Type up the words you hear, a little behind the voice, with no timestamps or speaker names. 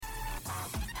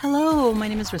Hello, my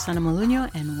name is Rosanna Molinho,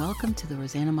 and welcome to the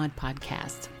Rosanna Mod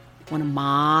Podcast. Want to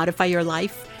modify your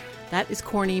life? That is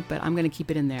corny, but I'm going to keep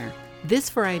it in there.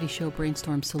 This variety show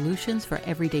brainstorms solutions for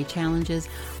everyday challenges,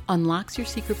 unlocks your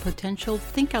secret potential,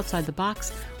 think outside the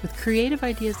box with creative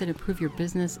ideas that improve your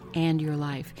business and your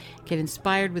life. Get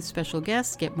inspired with special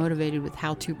guests, get motivated with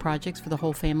how-to projects for the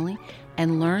whole family,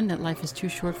 and learn that life is too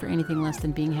short for anything less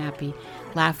than being happy.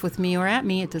 Laugh with me or at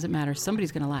me, it doesn't matter.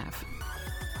 Somebody's going to laugh.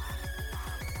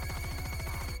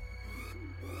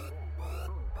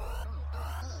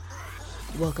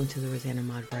 Welcome to the Rosanna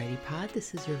Mod Variety Pod.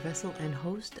 This is your vessel and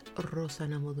host,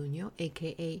 Rosanna Molinho,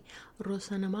 aka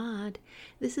Rosanna Mod.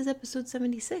 This is episode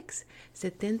 76,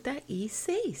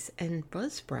 76, and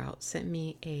Buzzsprout sent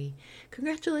me a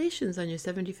congratulations on your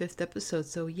 75th episode.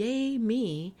 So yay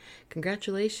me,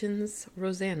 congratulations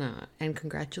Rosanna, and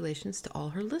congratulations to all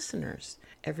her listeners.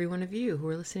 Every one of you who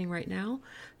are listening right now,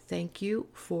 thank you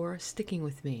for sticking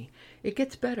with me. It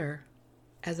gets better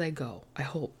as I go. I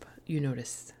hope you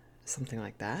notice something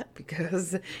like that,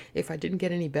 because if I didn't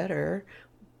get any better,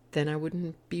 then I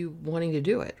wouldn't be wanting to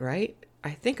do it, right? I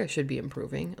think I should be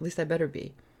improving. At least I better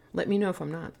be. Let me know if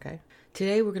I'm not, okay?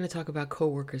 Today we're going to talk about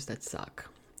coworkers that suck.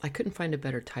 I couldn't find a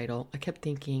better title. I kept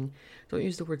thinking, don't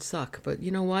use the word suck, but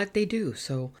you know what? They do.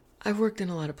 So I've worked in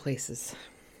a lot of places,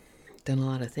 done a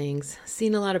lot of things,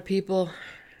 seen a lot of people,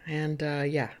 and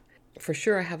yeah, for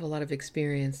sure I have a lot of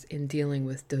experience in dealing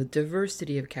with the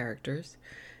diversity of characters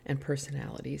and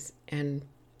personalities, and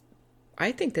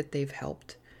I think that they've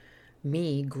helped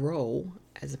me grow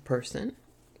as a person,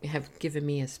 have given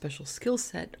me a special skill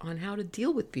set on how to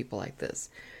deal with people like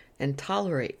this and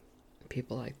tolerate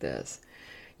people like this.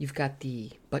 You've got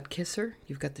the butt kisser,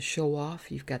 you've got the show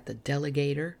off, you've got the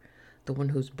delegator, the one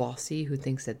who's bossy, who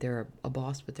thinks that they're a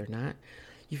boss but they're not.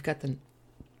 You've got the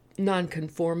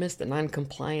nonconformist, the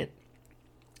noncompliant,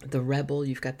 the rebel.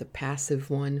 You've got the passive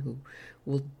one who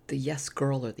will, the yes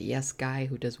girl or the yes guy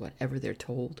who does whatever they're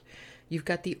told. You've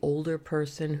got the older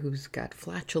person who's got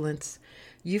flatulence.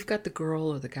 You've got the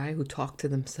girl or the guy who talk to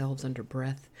themselves under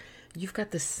breath. You've got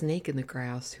the snake in the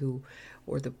grass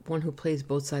or the one who plays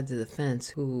both sides of the fence,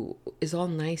 who is all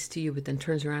nice to you but then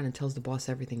turns around and tells the boss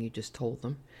everything you just told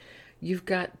them. You've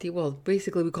got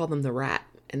basically we call them the rat,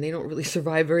 and they don't really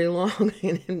survive very long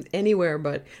anywhere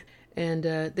but. And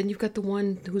then you've got the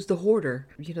one who's the hoarder,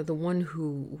 the one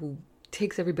who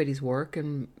takes everybody's work,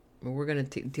 and we're going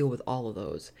to deal with all of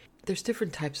those. There's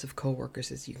different types of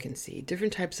coworkers, as you can see,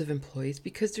 different types of employees,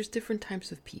 because there's different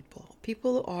types of people.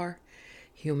 People are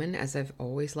human, as I've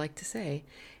always liked to say,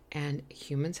 and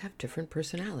humans have different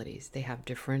personalities. They have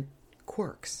different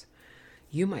quirks.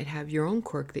 You might have your own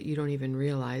quirk that you don't even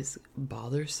realize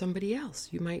bothers somebody else.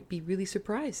 You might be really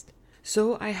surprised.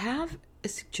 So I have a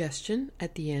suggestion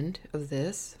at the end of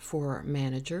this for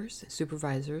managers,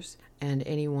 supervisors, and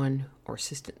anyone, or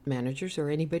assistant managers,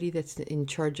 or anybody that's in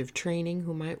charge of training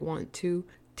who might want to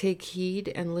take heed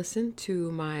and listen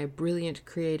to my brilliant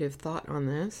creative thought on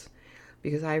this,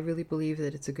 because I really believe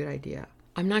that it's a good idea.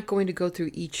 I'm not going to go through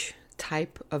each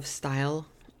type of style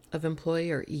of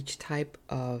employee or each type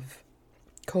of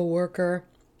coworker,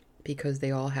 because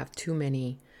they all have too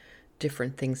many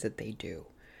different things that they do.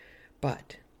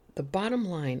 But the bottom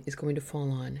line is going to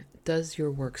fall on, does your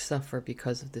work suffer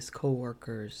because of this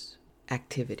coworker's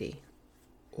activity?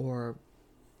 Or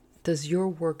does your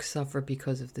work suffer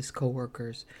because of this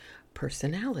coworker's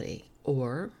personality?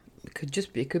 Or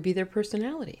it could be their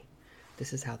personality.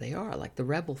 This is how they are. Like the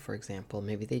rebel, for example.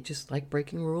 Maybe they just like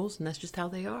breaking rules and that's just how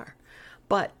they are.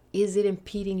 But is it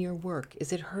impeding your work?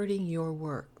 Is it hurting your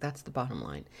work? That's the bottom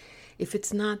line. If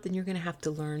it's not, then you're going to have to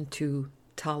learn to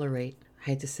tolerate. I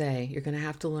hate to say, you're going to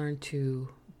have to learn to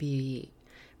be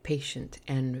patient,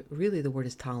 and really the word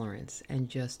is tolerance, and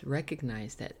just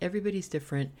recognize that everybody's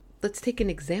different. Let's take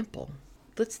an example.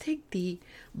 Let's take the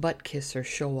butt kisser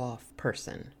show off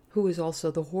person who is also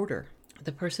the hoarder,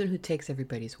 the person who takes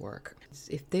everybody's work.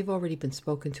 If they've already been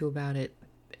spoken to about it,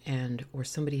 or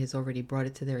somebody has already brought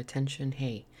it to their attention,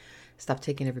 hey, stop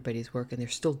taking everybody's work, and they're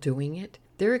still doing it,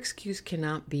 their excuse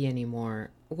cannot be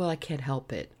anymore, well, I can't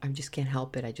help it. I just can't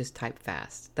help it. I just type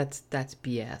fast. That's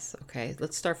BS, okay?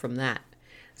 Let's start from that.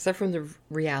 Start from the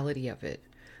reality of it.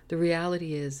 The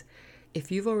reality is, if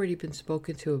you've already been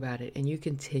spoken to about it and you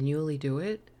continually do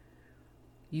it,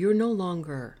 you're no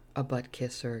longer a butt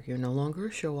kisser, you're no longer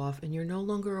a show-off, and you're no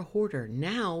longer a hoarder.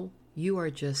 Now, you are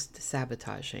just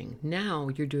sabotaging. Now,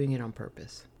 you're doing it on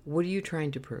purpose. What are you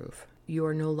trying to prove? You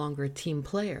are no longer a team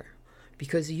player,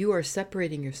 because you are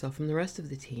separating yourself from the rest of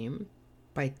the team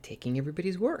by taking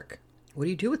everybody's work. What do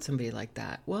you do with somebody like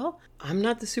that? Well, I'm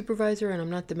not the supervisor and I'm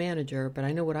not the manager, but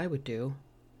I know what I would do.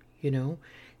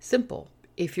 Simple.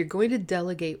 If you're going to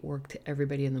delegate work to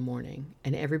everybody in the morning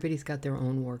and everybody's got their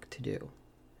own work to do,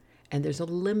 and there's a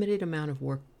limited amount of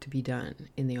work to be done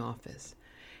in the office,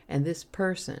 and this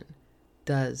person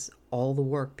does all the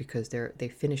work because they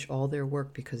finish all their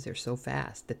work because they're so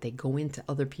fast that they go into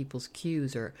other people's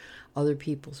queues or other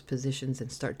people's positions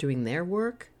and start doing their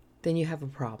work, then you have a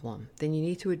problem. Then you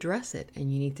need to address it,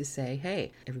 and you need to say,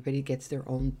 hey, everybody gets their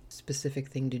own specific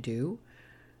thing to do.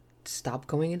 Stop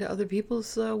going into other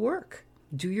people's work.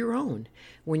 Do your own.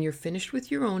 When you're finished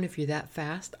with your own, if you're that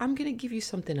fast, I'm going to give you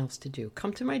something else to do.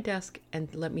 Come to my desk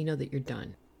and let me know that you're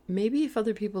done. Maybe if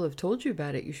other people have told you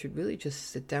about it, you should really just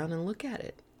sit down and look at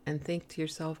it and think to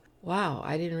yourself, wow,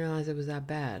 I didn't realize it was that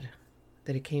bad,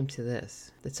 that it came to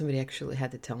this, that somebody actually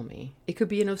had to tell me. It could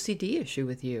be an OCD issue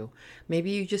with you.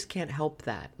 Maybe you just can't help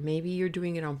that. Maybe you're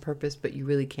doing it on purpose, but you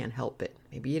really can't help it.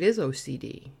 Maybe it is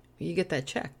OCD. You get that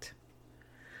checked.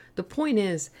 The point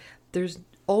is, there's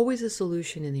always a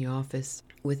solution in the office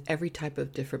with every type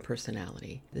of different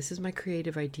personality. This is my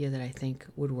creative idea that I think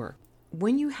would work.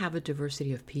 When you have a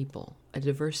diversity of people, a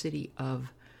diversity of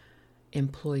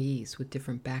employees with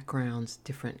different backgrounds,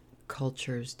 different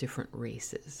cultures, different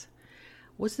races,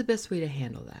 what's the best way to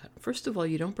handle that? First of all,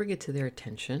 you don't bring it to their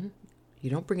attention. You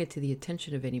don't bring it to the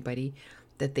attention of anybody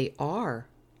that they are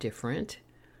different.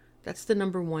 That's the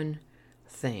number one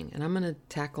thing. And I'm going to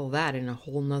tackle that in a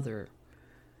whole nother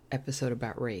episode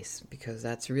about race, because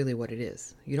that's really what it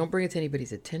is. You don't bring it to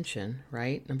anybody's attention,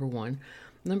 right? Number one.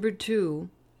 Number two,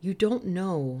 you don't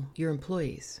know your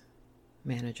employees,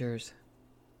 managers.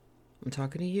 I'm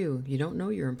talking to you. You don't know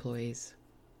your employees.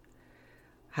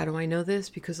 How do I know this?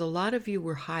 Because a lot of you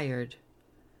were hired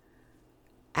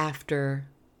after,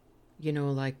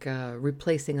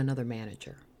 replacing another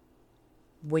manager.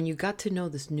 When you got to know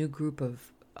this new group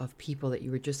of people that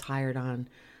you were just hired on,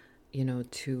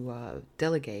 to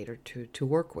delegate or to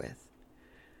work with,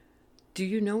 do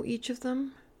you know each of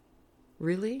them?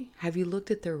 Really? Have you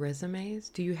looked at their resumes?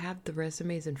 Do you have the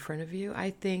resumes in front of you? I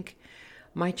think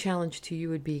my challenge to you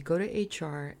would be go to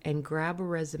HR and grab a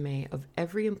resume of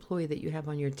every employee that you have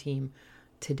on your team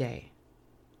today.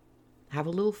 Have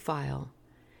a little file.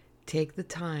 Take the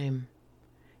time.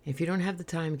 If you don't have the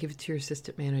time, give it to your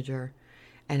assistant manager,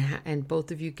 and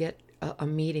both of you get a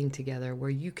meeting together where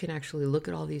you can actually look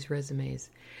at all these resumes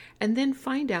and then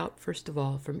find out, first of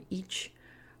all, from each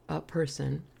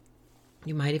person.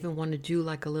 You might even want to do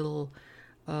like a little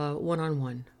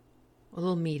one-on-one, a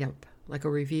little meetup, like a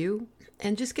review,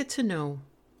 and just get to know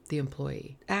the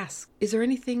employee. Ask, is there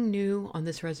anything new on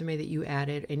this resume that you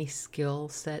added, any skill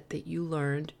set that you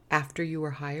learned after you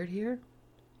were hired here?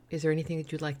 Is there anything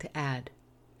that you'd like to add?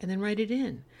 And then write it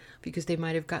in, because they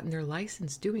might have gotten their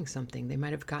license doing something. They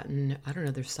might have gotten,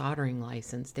 their soldering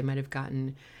license. They might have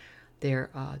gotten their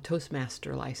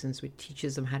Toastmaster license, which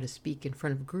teaches them how to speak in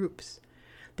front of groups.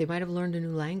 They might have learned a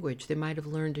new language. They might have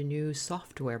learned a new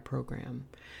software program,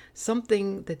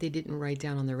 something that they didn't write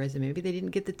down on their resume. Maybe they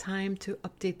didn't get the time to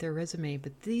update their resume,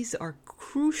 but these are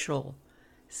crucial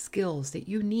skills that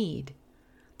you need,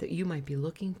 that you might be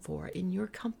looking for in your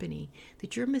company,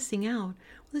 that you're missing out.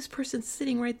 Well, this person's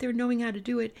sitting right there knowing how to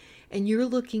do it, and you're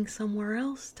looking somewhere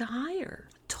else to hire.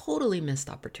 Totally missed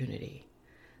opportunity.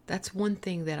 That's one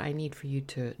thing that I need for you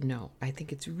to know. I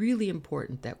think it's really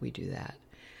important that we do that.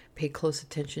 Pay close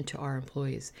attention to our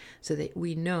employees so that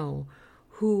we know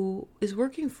who is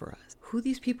working for us, who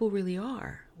these people really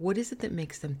are. What is it that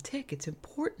makes them tick? It's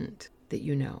important that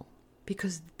you know,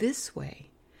 because this way,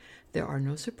 there are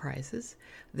no surprises.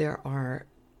 There are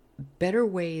better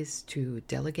ways to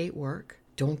delegate work.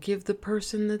 Don't give the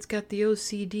person that's got the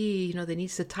OCD, that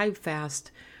needs to type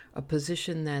fast, a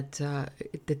position that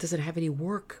doesn't have any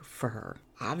work for her.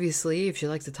 Obviously, if she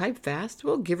likes to type fast,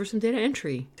 well, give her some data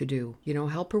entry to do.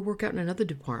 Help her work out in another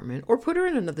department, or put her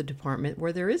in another department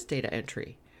where there is data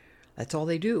entry. That's all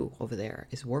they do over there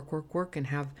is work, and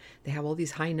they have all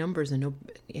these high numbers and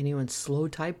slow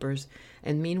typers.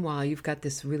 And meanwhile, you've got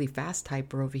this really fast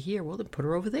typer over here. Well, then put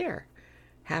her over there.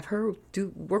 Have her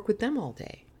work with them all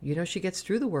day. She gets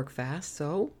through the work fast.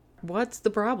 So what's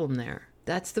the problem there?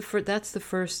 That's the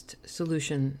first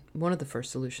solution. One of the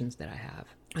first solutions that I have.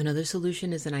 Another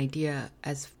solution is an idea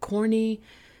as corny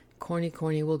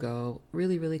will go,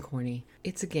 really, really corny.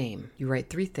 It's a game. You write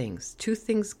 3 things. 2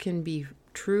 things can be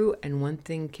true and 1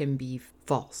 thing can be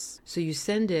false. So you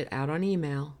send it out on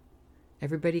email.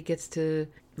 Everybody gets to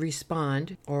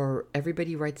respond, or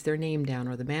everybody writes their name down,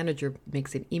 or the manager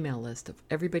makes an email list of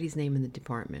everybody's name in the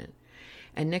department.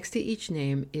 And next to each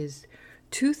name is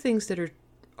 2 things that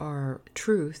are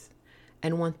truth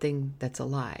and 1 thing that's a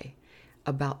lie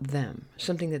about them.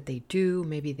 Something that they do.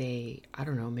 Maybe they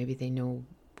know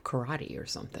karate or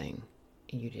something.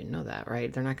 You didn't know that,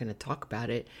 right? They're not going to talk about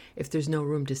it if there's no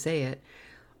room to say it.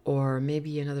 Or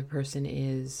maybe another person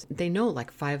they know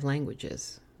like 5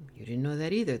 languages. You didn't know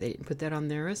that either. They didn't put that on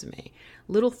their resume.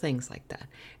 Little things like that.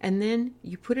 And then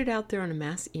you put it out there on a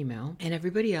mass email, and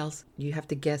everybody else, you have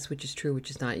to guess which is true,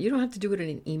 which is not. You don't have to do it in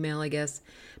an email, I guess.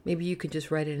 Maybe you could just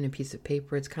write it in a piece of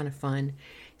paper. It's kind of fun.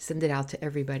 Send it out to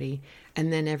everybody.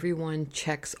 And then everyone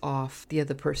checks off the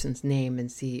other person's name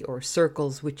and or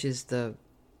circles which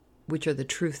are the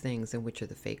true things and which are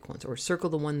the fake ones, or circle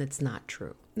the one that's not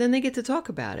true. Then they get to talk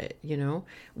about it,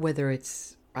 whether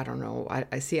it's, I don't know.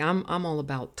 I see, I'm all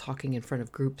about talking in front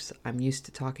of groups. I'm used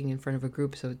to talking in front of a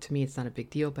group. So to me, it's not a big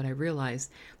deal, but I realize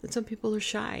that some people are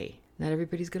shy. Not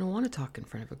everybody's going to want to talk in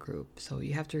front of a group. So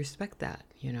you have to respect that,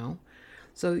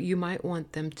 So you might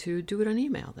want them to do it on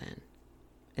email then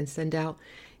and send out,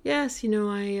 yes,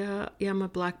 I'm a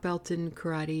black belt in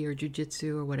karate or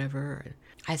jujitsu or whatever.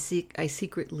 I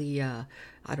secretly, I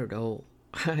don't know,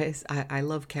 I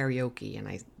love karaoke and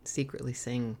I secretly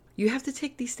sing. You have to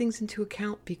take these things into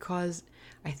account because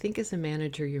I think as a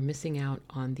manager, you're missing out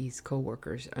on these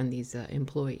coworkers, on these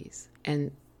employees.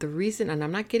 And the reason, and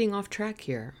I'm not getting off track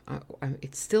here,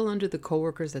 it's still under the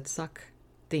coworkers that suck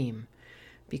theme,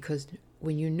 because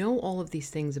when you know all of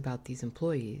these things about these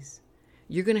employees,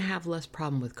 you're going to have less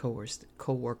problem with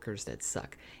coworkers that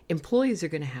suck. Employees are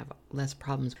going to have less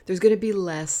problems. There's going to be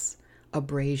less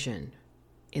abrasion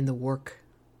in the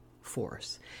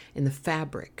workforce, in the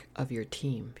fabric of your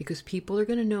team, because people are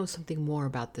going to know something more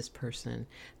about this person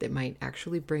that might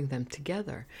actually bring them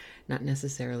together, not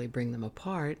necessarily bring them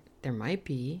apart. There might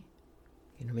be,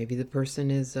 maybe the person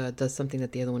does something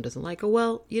that the other one doesn't like. Oh,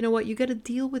 well, you know what? You got to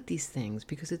deal with these things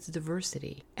because it's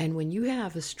diversity. And when you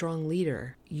have a strong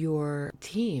leader, your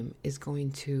team is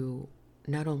going to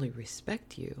not only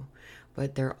respect you,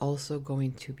 but they're also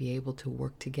going to be able to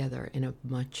work together in a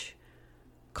much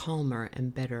calmer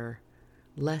and better,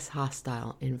 less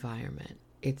hostile environment.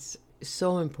 It's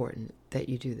so important that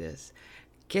you do this.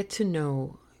 Get to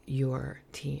know your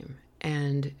team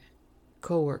and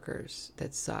coworkers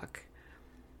that suck.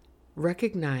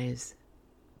 Recognize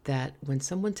that when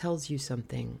someone tells you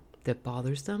something that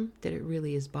bothers them, that it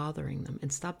really is bothering them,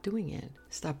 and stop doing it.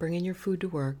 Stop bringing your food to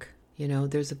work.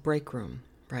 There's a break room,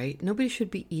 right? Nobody should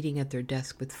be eating at their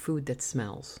desk with food that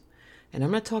smells. And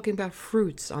I'm not talking about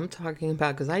fruits. I'm talking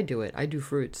about, because I do it. I do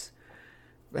fruits.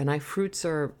 And fruits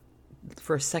are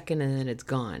for a second and then it's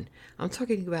gone. I'm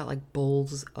talking about like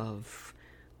bowls of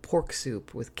pork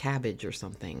soup with cabbage or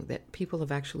something that people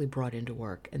have actually brought into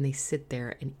work, and they sit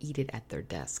there and eat it at their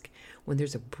desk when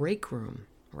there's a break room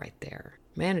right there.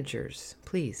 Managers,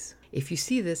 please, if you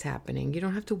see this happening, you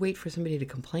don't have to wait for somebody to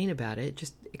complain about it.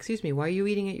 Just, excuse me, why are you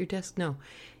eating at your desk? No,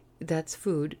 that's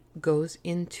food goes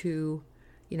into,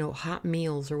 hot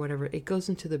meals or whatever. It goes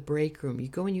into the break room. You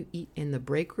go and you eat in the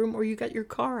break room, or you got your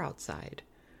car outside.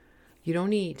 You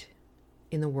don't eat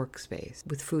in the workspace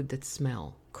with food that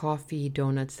smell. Coffee,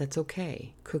 donuts, that's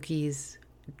okay. Cookies,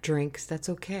 drinks, that's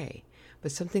okay.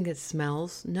 But something that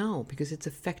smells, no, because it's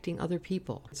affecting other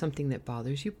people. Something that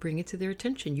bothers you, bring it to their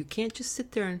attention. You can't just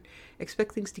sit there and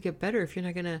expect things to get better if you're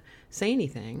not going to say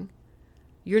anything.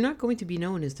 You're not going to be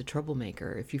known as the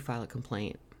troublemaker if you file a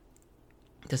complaint.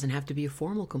 It doesn't have to be a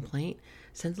formal complaint.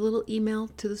 Send a little email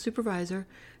to the supervisor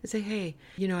and say, hey,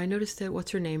 I noticed that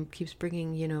what's her name keeps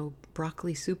bringing,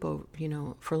 broccoli soup over,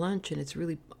 for lunch, and it's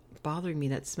really bothering me.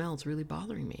 That smell's really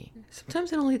bothering me.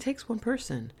 Sometimes it only takes one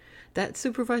person. That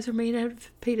supervisor may not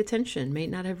have paid attention, may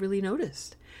not have really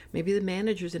noticed. Maybe the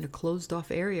manager's in a closed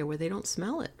off area where they don't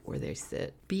smell it where they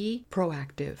sit. Be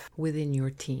proactive within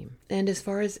your team. And as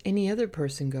far as any other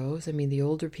person goes, the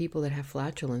older people that have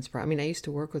flatulence, I used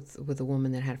to work with a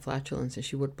woman that had flatulence, and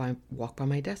she would walk by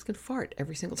my desk and fart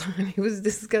every single time. It was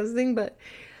disgusting, but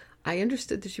I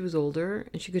understood that she was older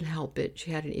and she couldn't help it.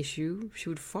 She had an issue. She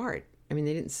would fart. They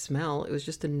didn't smell. It was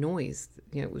just a noise.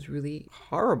 It was really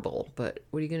horrible, but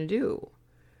what are you going to do?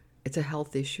 It's a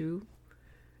health issue.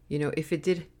 If it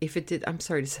did, I'm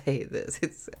sorry to say this,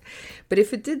 but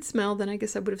if it did smell, then I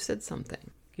guess I would have said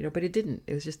something, but it didn't.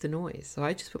 It was just a noise. So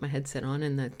I just put my headset on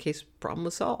and the problem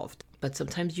was solved. But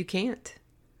sometimes you can't,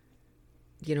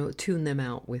 tune them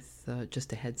out with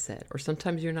just a headset, or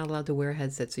sometimes you're not allowed to wear a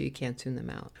headset, so you can't tune them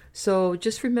out. So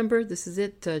just remember, this is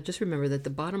it. Just remember that the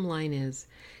bottom line is,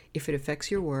 if it affects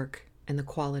your work and the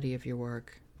quality of your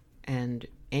work and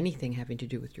anything having to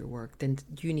do with your work, then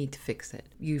you need to fix it.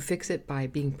 You fix it by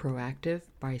being proactive,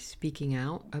 by speaking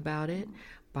out about it,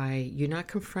 by you're not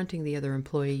confronting the other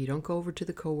employee. You don't go over to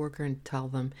the coworker and tell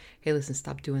them, hey, listen,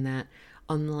 stop doing that,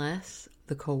 unless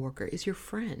the coworker is your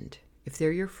friend. If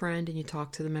they're your friend and you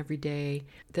talk to them every day,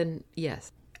 then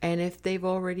yes. And if they've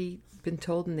already been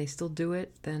told and they still do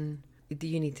it, then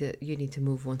you need to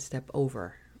move one step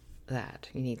over that.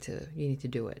 You need to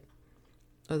do it.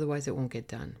 Otherwise it won't get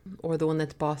done. Or the one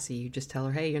that's bossy, you just tell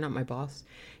her, hey, you're not my boss.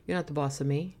 You're not the boss of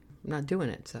me. I'm not doing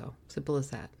it. So simple as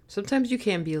that. Sometimes you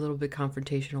can be a little bit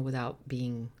confrontational without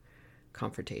being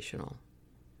confrontational.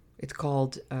 It's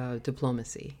called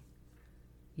diplomacy.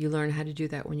 You learn how to do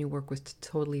that when you work with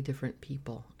totally different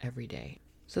people every day.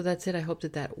 So that's it. I hope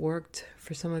that worked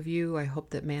for some of you. I hope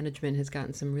that management has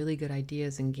gotten some really good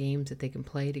ideas and games that they can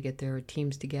play to get their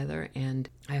teams together. And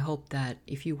I hope that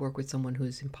if you work with someone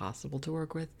who's impossible to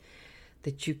work with,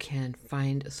 that you can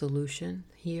find a solution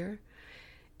here.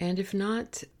 And if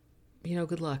not,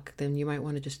 good luck. Then you might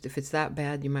want to if it's that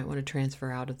bad, you might want to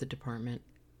transfer out of the department,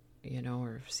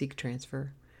 or seek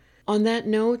transfer. On that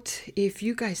note, if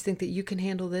you guys think that you can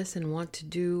handle this and want to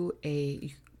do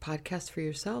a podcast for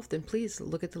yourself, then please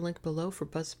look at the link below for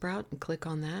Buzzsprout and click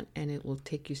on that, and it will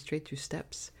take you straight through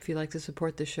steps. If you'd like to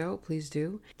support the show, please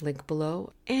do. Link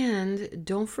below. And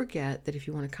don't forget that if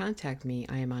you want to contact me,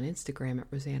 I am on Instagram at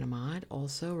Rosanna Mod.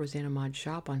 Also, Rosanna Mod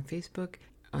Shop on Facebook.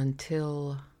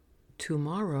 Until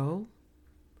tomorrow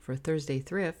for Thursday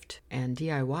Thrift and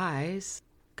DIYs,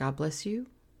 God bless you.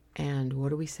 And what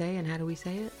do we say and how do we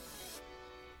say it?